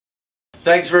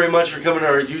Thanks very much for coming to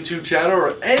our YouTube channel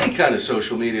or any kind of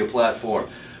social media platform.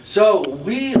 So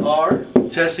we are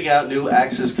testing out new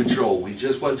access control. We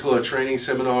just went to a training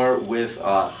seminar with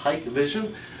Hik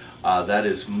Vision. That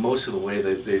is most of the way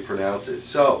that they pronounce it.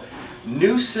 So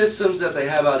new systems that they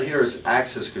have out here is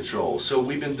access control. So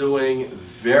we've been doing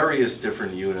various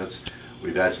different units.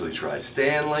 We've actually tried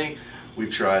Stanley.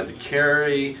 We've tried the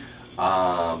Carry.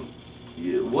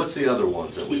 What's the other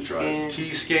ones that we tried? Key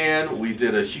Scan. We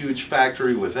did a huge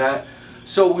factory with that.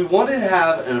 So we wanted to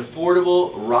have an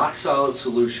affordable, rock-solid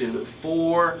solution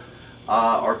for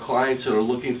our clients that are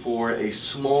looking for a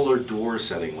smaller door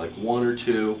setting, like 1 or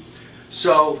 2.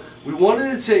 So we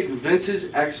wanted to take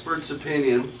Vince's expert's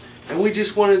opinion, and we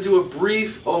just want to do a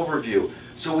brief overview.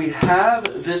 So we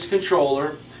have this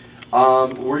controller.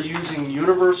 We're using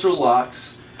universal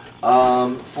locks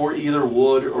for either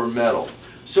wood or metal.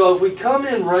 So if we come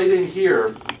in right in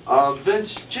here,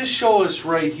 Vince, just show us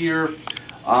right here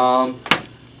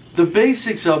the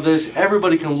basics of this.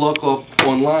 Everybody can look up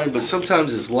online, but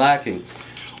sometimes it's lacking.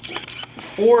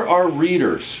 For our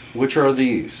readers, which are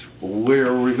these,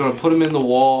 we're going to put them in the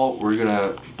wall, we're going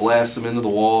to blast them into the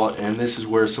wall, and this is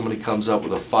where somebody comes up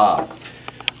with a fob.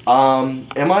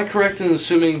 Am I correct in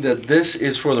assuming that this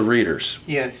is for the readers?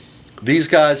 Yes. These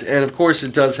guys, and of course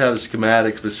it does have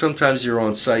schematics, but sometimes you're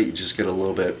on site, you just get a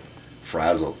little bit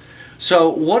frazzled. So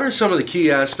what are some of the key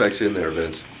aspects in there,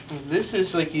 Vince? This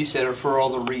is, like you said, for all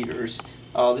the readers.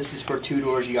 This is for 2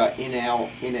 doors. You got in, out,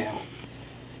 in, out.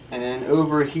 And then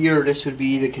over here, this would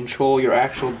be to control your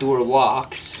actual door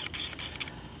locks.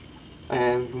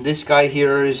 And this guy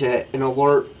here is an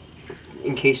alert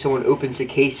in case someone opens a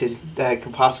case that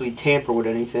could possibly tamper with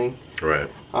anything. Right.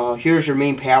 Here's your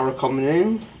main power coming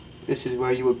in. This is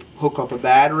where you would hook up a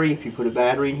battery, if you put a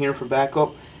battery in here for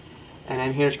backup. And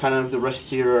then here's kind of the rest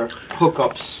of your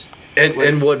hookups.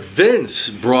 And what Vince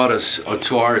brought us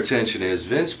to our attention is,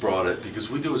 Vince brought it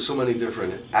because we do so many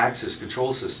different access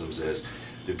control systems is,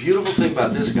 the beautiful thing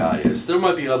about this guy is, there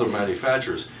might be other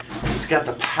manufacturers, it's got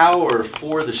the power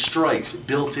for the strikes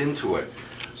built into it.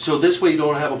 So this way you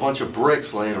don't have a bunch of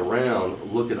bricks laying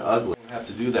around looking ugly. You don't have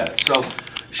to do that. So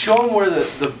show them where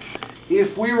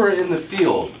if we were in the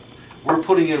field, we're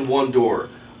putting in 1 door,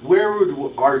 where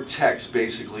would our techs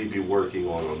basically be working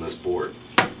on this board?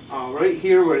 Right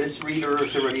here where this reader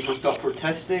is already hooked up for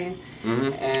testing,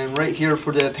 and right here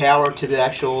for the power to the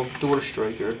actual door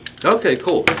striker. Okay,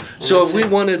 cool. So if we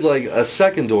wanted like a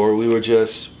second door, we would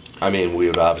just, I mean, we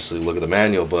would obviously look at the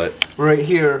manual, but... Right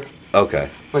here.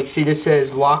 Okay. Like, see, this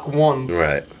says lock 1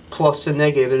 right. plus a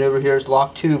negative, and over here is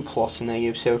lock 2 plus a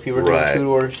negative. So if you were doing right. 2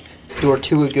 doors, door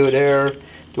 2 would go there,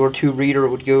 door 2 reader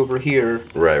would go over here.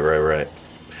 Right.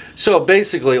 So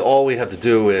basically all we have to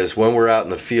do is, when we're out in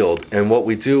the field, and what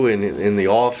we do in the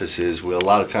office is, a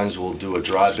lot of times we'll do a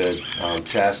dry bed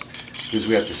test, because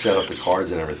we have to set up the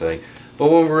cards and everything. But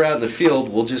when we're out in the field,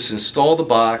 we'll just install the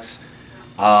box,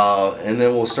 and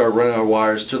then we'll start running our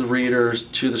wires to the readers,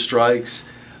 to the strikes,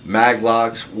 mag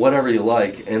locks, whatever you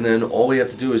like, and then all we have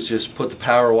to do is just put the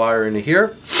power wire into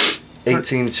here,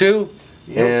 18.2,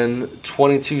 and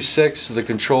 22.6, the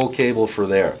control cable for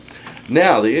there.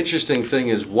 Now, the interesting thing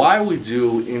is why we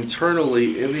do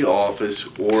internally in the office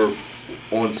or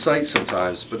on site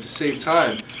sometimes, but to save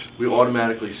time, we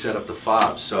automatically set up the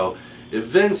fobs. So,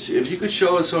 Vince, if you could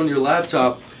show us on your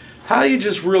laptop how you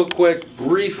just real quick,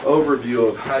 brief overview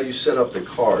of how you set up the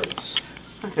cards.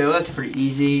 Okay, well that's pretty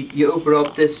easy. You open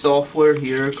up this software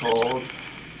here called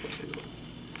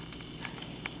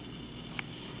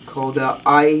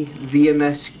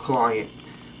IVMS Client.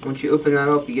 Once you open that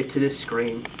up, you get to this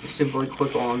screen. You simply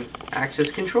click on Access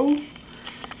Control,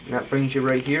 and that brings you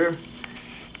right here.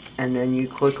 And then you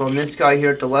click on this guy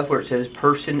here at the left where it says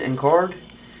Person and Card.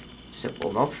 Simple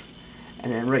enough.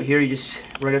 And then right here,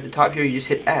 right at the top here, you just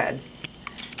hit Add.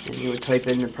 And you would type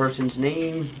in the person's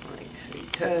name, like say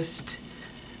Test.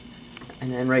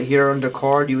 And then right here under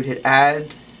Card, you would hit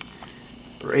Add.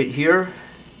 Right here.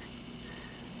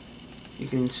 You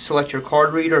can select your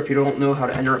card reader if you don't know how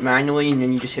to enter it manually, and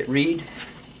then you just hit read.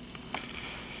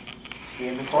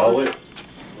 Scan the card. Oh wait.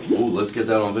 Ooh, let's get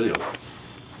that on video.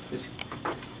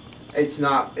 It's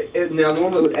not. Now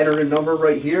normally it would enter the number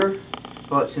right here,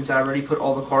 but since I already put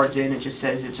all the cards in, it just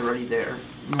says it's already there.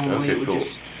 Normally it would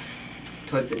just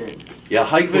type it in. Yeah,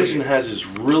 Hikvision has this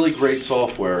really great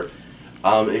software.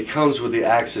 It comes with the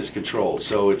access control,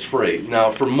 so it's free. Now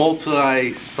for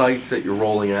multi-sites that you're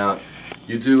rolling out,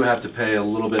 you do have to pay a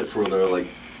little bit for their, like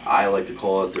I like to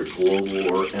call it, their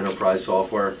global or enterprise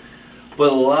software.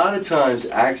 But a lot of times,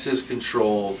 access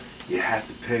control, you have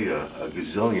to pay a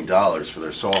gazillion dollars for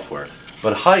their software.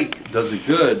 But Hik does it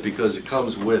good because it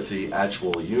comes with the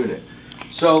actual unit.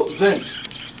 So Vince,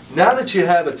 now that you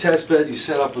have a test bed, you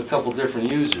set up a couple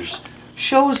different users,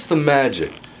 show us the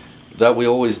magic that we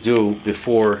always do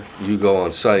before you go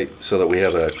on site so that we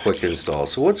have a quick install.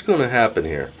 So what's going to happen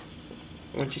here?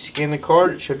 Once you scan the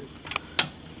card, it should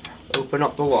open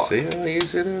up the lock. See how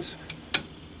easy it is?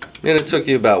 And it took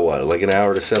you about what, like an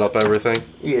hour to set up everything?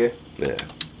 Yeah. Yeah.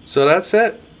 So that's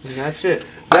it. And that's it.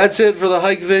 That's it for the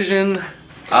Hikvision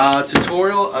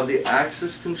tutorial of the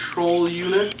access control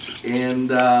unit,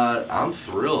 and I'm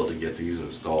thrilled to get these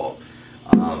installed.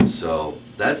 So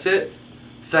that's it.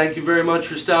 Thank you very much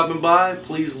for stopping by.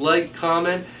 Please like,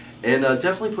 comment, and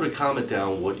definitely put a comment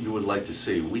down what you would like to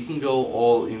see. We can go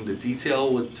all into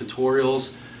detail with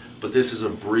tutorials, but this is a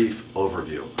brief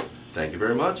overview. Thank you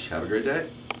very much. Have a great day.